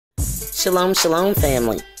Shalom, shalom,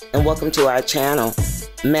 family, and welcome to our channel,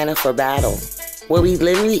 Manna for Battle, where we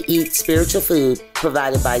literally eat spiritual food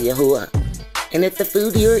provided by Yahuwah. And if the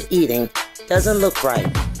food you're eating doesn't look right,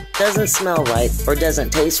 doesn't smell right, or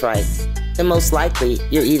doesn't taste right, then most likely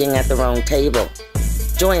you're eating at the wrong table.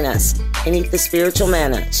 Join us and eat the spiritual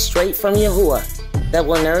manna straight from Yahuwah that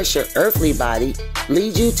will nourish your earthly body,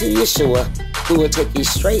 lead you to Yeshua, who will take you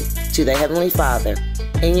straight to the Heavenly Father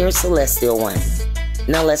and your celestial one.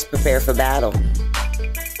 Now let's prepare for battle.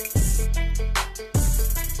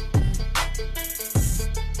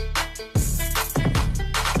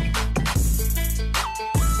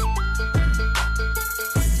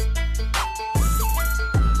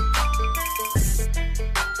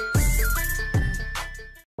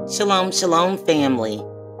 Shalom, shalom, family.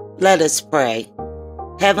 Let us pray.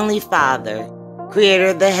 Heavenly Father, Creator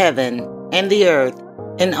of the heaven and the earth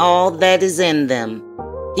and all that is in them,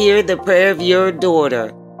 hear the prayer of your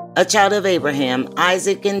daughter, a child of Abraham,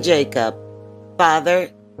 Isaac, and Jacob. Father,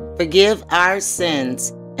 forgive our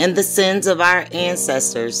sins and the sins of our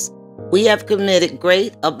ancestors. We have committed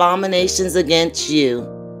great abominations against you.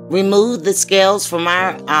 Remove the scales from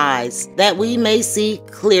our eyes, that we may see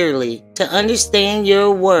clearly to understand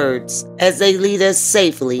your words as they lead us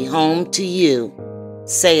safely home to you.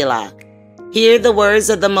 Selah. Hear the words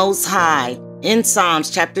of the Most High in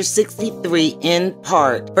Psalms chapter 63 in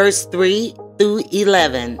part, verse 3 through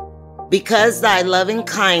 11. Because thy loving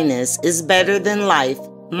kindness is better than life,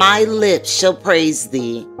 my lips shall praise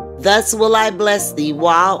thee. Thus will I bless thee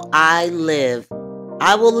while I live.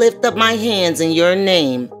 I will lift up my hands in your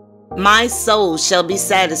name. My soul shall be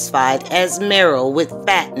satisfied as marrow with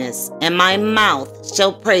fatness, and my mouth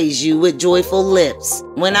shall praise you with joyful lips,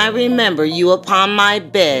 when I remember you upon my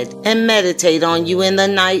bed and meditate on you in the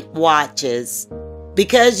night watches.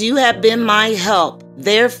 Because you have been my help,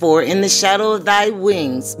 therefore in the shadow of thy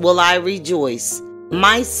wings will I rejoice.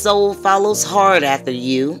 My soul follows hard after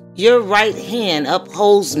you. Your right hand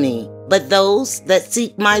upholds me. But those that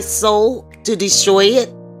seek my soul to destroy it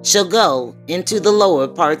shall go into the lower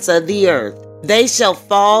parts of the earth. They shall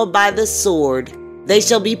fall by the sword. They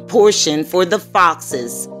shall be portioned for the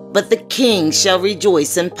foxes, but the king shall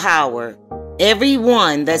rejoice in power. Every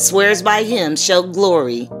one that swears by him shall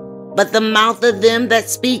glory, but the mouth of them that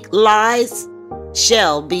speak lies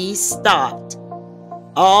shall be stopped.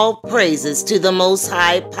 All praises to the Most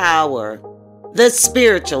High Power. The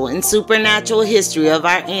spiritual and supernatural history of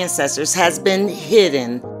our ancestors has been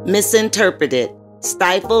hidden, misinterpreted,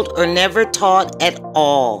 stifled, or never taught at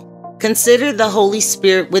all. Consider the Holy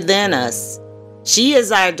Spirit within us. She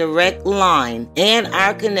is our direct line and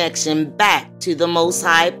our connection back to the Most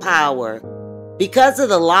High Power. Because of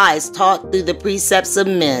the lies taught through the precepts of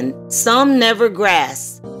men, some never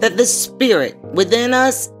grasp that the Spirit within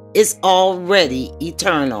us is already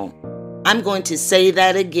eternal. I'm going to say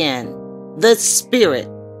that again. The Spirit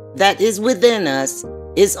that is within us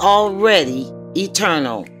is already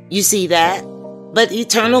eternal. You see that? But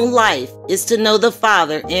eternal life is to know the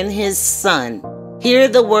Father and His Son. Hear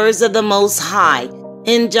the words of the Most High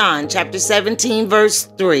in John chapter 17 verse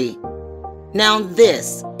 3. Now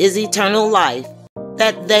this is eternal life,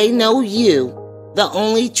 that they know you, the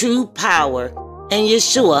only true power, and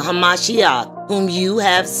Yeshua HaMashiach, whom you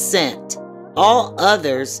have sent. All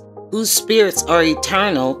others whose spirits are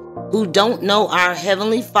eternal, who don't know our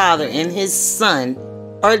Heavenly Father and His Son,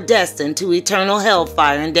 are destined to eternal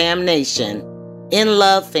hellfire and damnation. In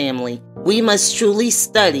love, family, we must truly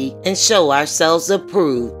study and show ourselves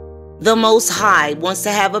approved. The Most High wants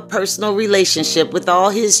to have a personal relationship with all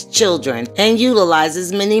His children and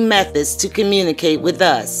utilizes many methods to communicate with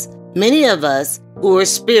us. Many of us who are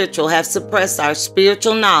spiritual have suppressed our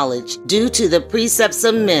spiritual knowledge due to the precepts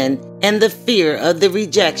of men and the fear of the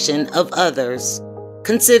rejection of others.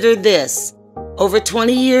 Consider this. Over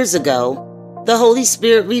 20 years ago, the Holy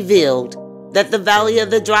Spirit revealed that the Valley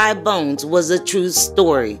of the Dry Bones was a true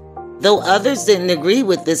story. Though others didn't agree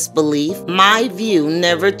with this belief, my view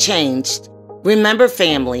never changed. Remember,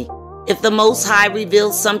 family, if the Most High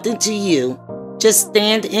reveals something to you, just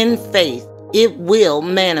stand in faith. It will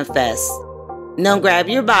manifest. Now grab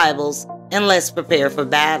your Bibles and let's prepare for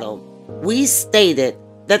battle. We stated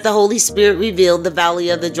that the Holy Spirit revealed the Valley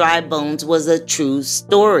of the Dry Bones was a true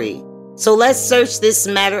story. So let's search this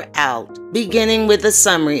matter out, beginning with a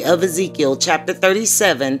summary of Ezekiel chapter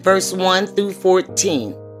 37, verse 1 through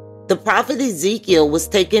 14. The prophet Ezekiel was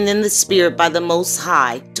taken in the spirit by the Most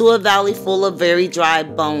High to a valley full of very dry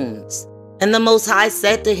bones. And the Most High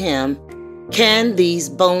said to him, "Can these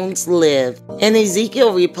bones live?" And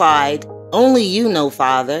Ezekiel replied, "Only you know,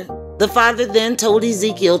 Father." The Father then told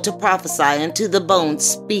Ezekiel to prophesy unto the bones,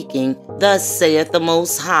 speaking, "Thus saith the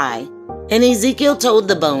Most High, And Ezekiel told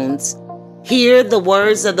the bones, "Hear the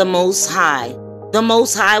words of the Most High. The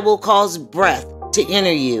Most High will cause breath to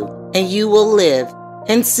enter you, and you will live."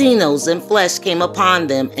 And sinews and flesh came upon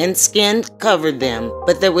them, and skin covered them,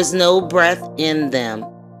 but there was no breath in them.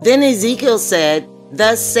 Then Ezekiel said,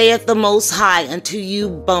 "Thus saith the Most High unto you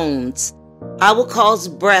bones, I will cause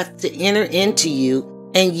breath to enter into you,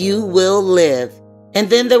 and you will live." And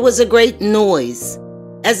then there was a great noise,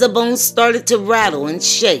 as the bones started to rattle and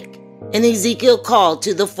shake. And Ezekiel called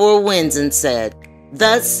to the four winds and said,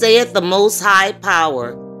 "Thus saith the Most High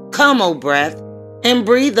Power, Come, O breath, and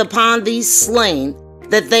breathe upon these slain,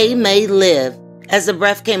 that they may live." As the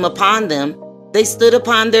breath came upon them, they stood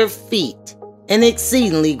upon their feet, an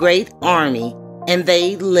exceedingly great army, and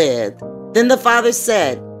they lived. Then the Father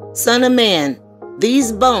said, "Son of man,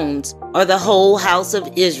 these bones are the whole house of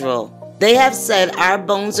Israel. They have said, Our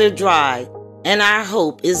bones are dry, and our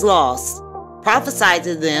hope is lost. Prophesy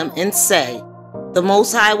to them and say, The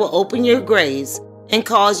Most High will open your graves and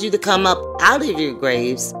cause you to come up out of your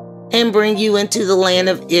graves and bring you into the land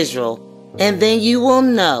of Israel. And then you will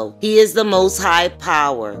know He is the Most High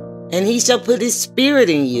Power, and He shall put His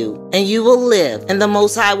Spirit in you, and you will live, and the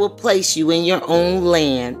Most High will place you in your own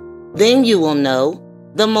land. Then you will know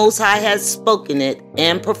the Most High has spoken it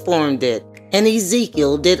and performed it." And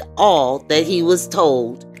Ezekiel did all that he was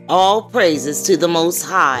told. All praises to the Most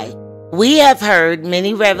High. We have heard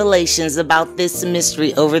many revelations about this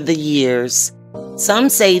mystery over the years. Some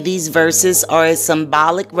say these verses are a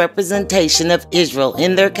symbolic representation of Israel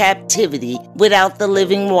in their captivity without the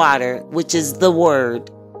living water, which is the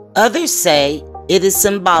Word. Others say it is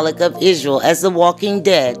symbolic of Israel as the walking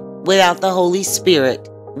dead without the Holy Spirit.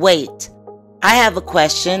 Wait, I have a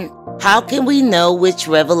question. How can we know which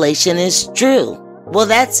revelation is true? Well,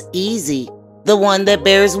 that's easy. The one that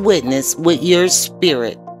bears witness with your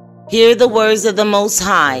spirit. Hear the words of the Most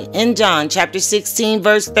High in John chapter 16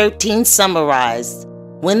 verse 13 summarized.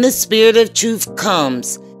 "When the Spirit of truth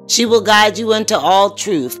comes, she will guide you into all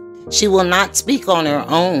truth. She will not speak on her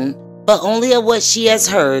own, but only of what she has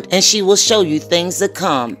heard, and she will show you things to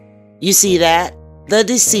come." You see that? The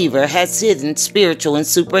deceiver has hidden spiritual and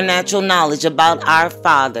supernatural knowledge about our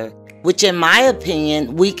Father, which in my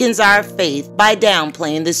opinion weakens our faith by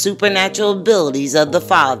downplaying the supernatural abilities of the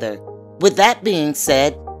Father. With that being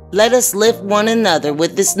said, let us lift one another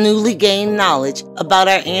with this newly gained knowledge about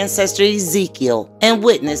our ancestor Ezekiel and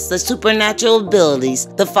witness the supernatural abilities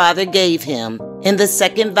the Father gave him. In the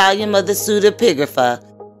second volume of the Pseudepigrapha,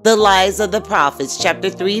 The Lives of the Prophets, chapter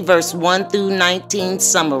 3, verse 1 through 19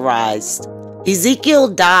 summarized. Ezekiel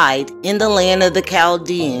died in the land of the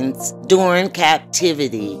Chaldeans during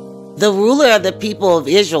captivity. The ruler of the people of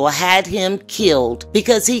Israel had him killed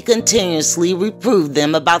because he continuously reproved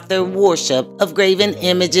them about their worship of graven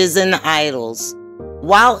images and idols.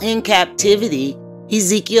 While in captivity,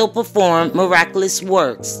 Ezekiel performed miraculous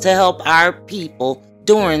works to help our people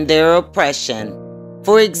during their oppression.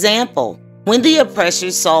 For example, when the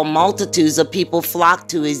oppressors saw multitudes of people flock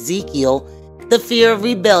to Ezekiel, the fear of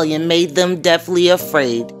rebellion made them deathly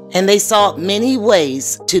afraid, and they sought many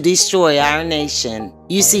ways to destroy our nation.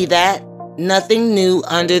 You see that? Nothing new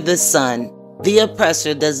under the sun. The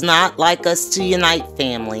oppressor does not like us to unite,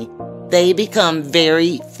 family. They become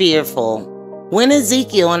very fearful. When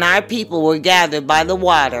Ezekiel and our people were gathered by the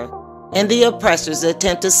water, and the oppressors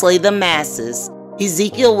attempt to slay the masses,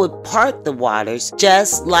 Ezekiel would part the waters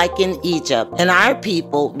just like in Egypt, and our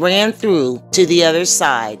people ran through to the other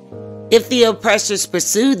side. If the oppressors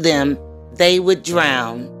pursued them, they would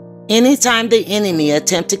drown. Anytime the enemy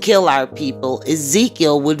attempted to kill our people,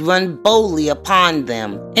 Ezekiel would run boldly upon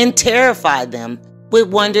them and terrify them with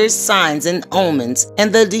wondrous signs and omens,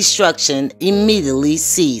 and the destruction immediately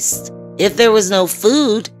ceased. If there was no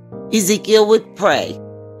food, Ezekiel would pray,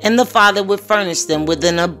 and the Father would furnish them with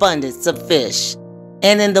an abundance of fish.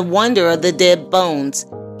 And in the wonder of the dead bones,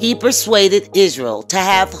 he persuaded Israel to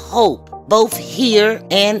have hope both here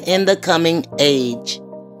and in the coming age.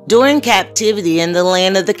 During captivity in the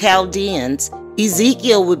land of the Chaldeans,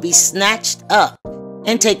 Ezekiel would be snatched up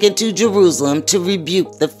and taken to Jerusalem to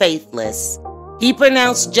rebuke the faithless. He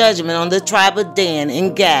pronounced judgment on the tribe of Dan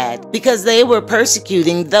and Gad because they were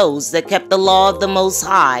persecuting those that kept the law of the Most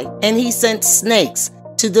High, and he sent snakes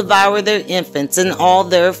to devour their infants and all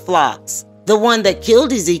their flocks. The one that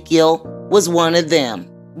killed Ezekiel was one of them.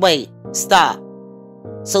 Wait, stop.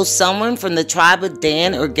 So someone from the tribe of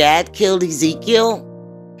Dan or Gad killed Ezekiel?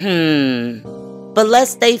 But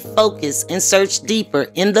let's stay focused and search deeper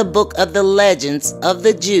in the book of the Legends of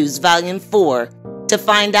the Jews, volume 4, to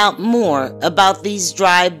find out more about these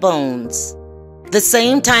dry bones. The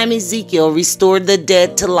same time Ezekiel restored the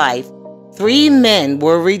dead to life 3 men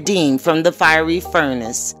were redeemed from the fiery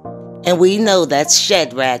furnace, and we know that's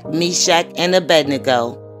Shadrach, Meshach, and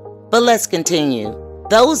Abednego. But let's continue.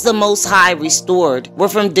 Those the Most High restored were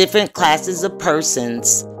from different classes of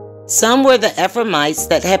persons. Some were the Ephraimites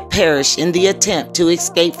that had perished in the attempt to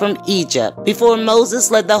escape from Egypt before Moses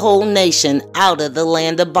led the whole nation out of the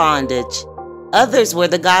land of bondage. Others were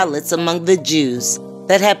the godless among the Jews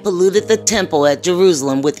that had polluted the temple at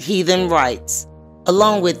Jerusalem with heathen rites.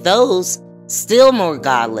 Along with those, still more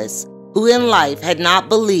godless, who in life had not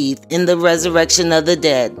believed in the resurrection of the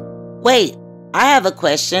dead. Wait, I have a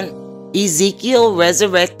question. Ezekiel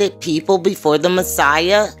resurrected people before the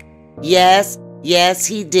Messiah? Yes,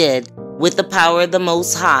 he did, with the power of the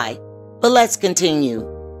Most High. But let's continue.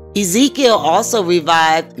 Ezekiel also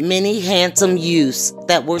revived many handsome youths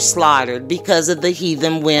that were slaughtered because of the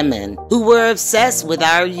heathen women who were obsessed with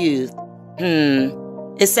our youth.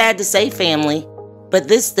 It's sad to say, family, but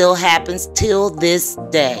this still happens till this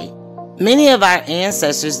day. Many of our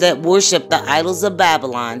ancestors that worshiped the idols of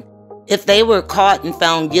Babylon, if they were caught and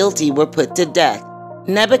found guilty, were put to death.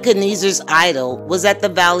 Nebuchadnezzar's idol was at the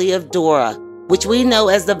Valley of Dora, which we know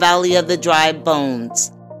as the Valley of the Dry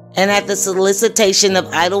Bones. And at the solicitation of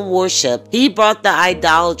idol worship, he brought the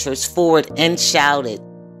idolaters forward and shouted,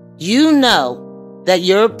 "You know that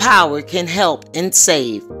your power can help and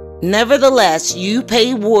save. Nevertheless, you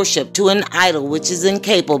pay worship to an idol which is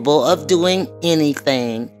incapable of doing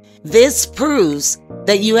anything. This proves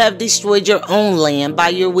that you have destroyed your own land by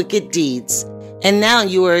your wicked deeds, and now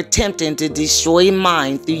you are attempting to destroy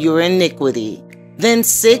mine through your iniquity." Then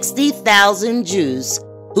 60,000 Jews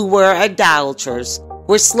who were idolaters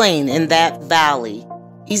were slain in that valley.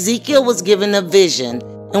 Ezekiel was given a vision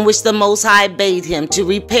in which the Most High bade him to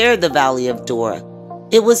repair the Valley of Dora.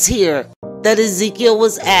 It was here that Ezekiel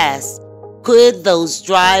was asked, could those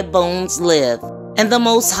dry bones live? And the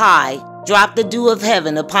Most High dropped the dew of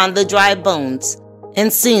heaven upon the dry bones, and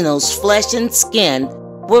Encino's flesh and skin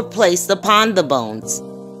were placed upon the bones.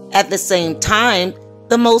 At the same time,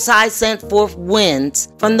 the Most High sent forth winds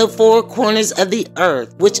from the 4 corners of the earth,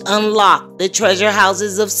 which unlocked the treasure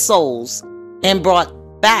houses of souls and brought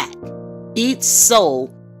back each soul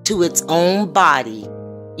to its own body.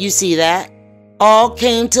 You see that? All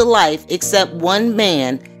came to life except one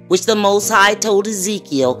man, which the Most High told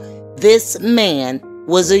Ezekiel, this man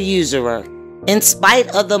was a usurer. In spite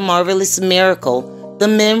of the marvelous miracle, the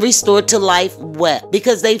men restored to life wept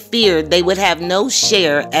because they feared they would have no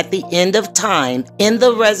share at the end of time in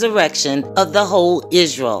the resurrection of the whole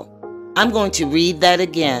Israel. I'm going to read that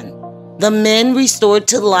again. The men restored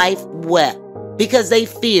to life wept because they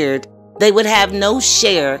feared they would have no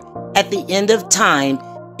share at the end of time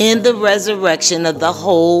in the resurrection of the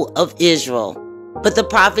whole of Israel. But the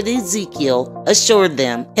prophet Ezekiel assured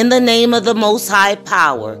them in the name of the Most High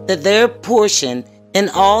Power that their portion and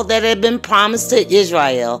all that had been promised to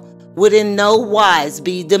Israel would in no wise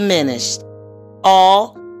be diminished.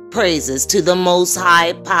 All praises to the Most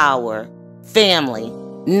High Power. Family,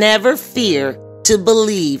 never fear to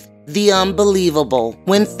believe the unbelievable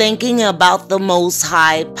when thinking about the Most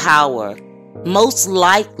High Power. Most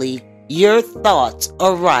likely, your thoughts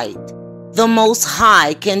are right. The Most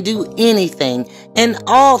High can do anything, and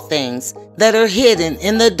all things that are hidden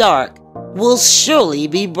in the dark will surely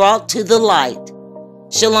be brought to the light.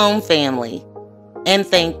 Shalom, family, and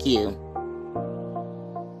thank you.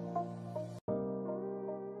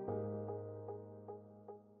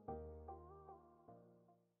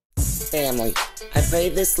 Family, I pray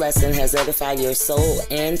this lesson has edified your soul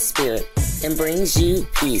and spirit and brings you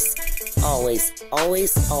peace. Always,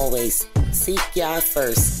 always, always seek Yah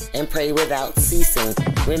first and pray without ceasing.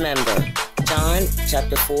 Remember, John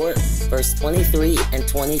chapter 4, verse 23 and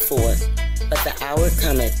 24. But the hour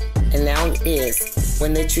cometh, and now is,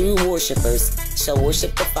 when the true worshipers shall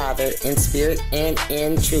worship the Father in spirit and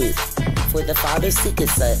in truth. For the Father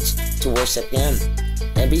seeketh such to worship him.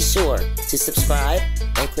 And be sure to subscribe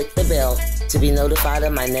and click the bell to be notified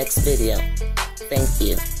of my next video. Thank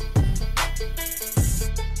you.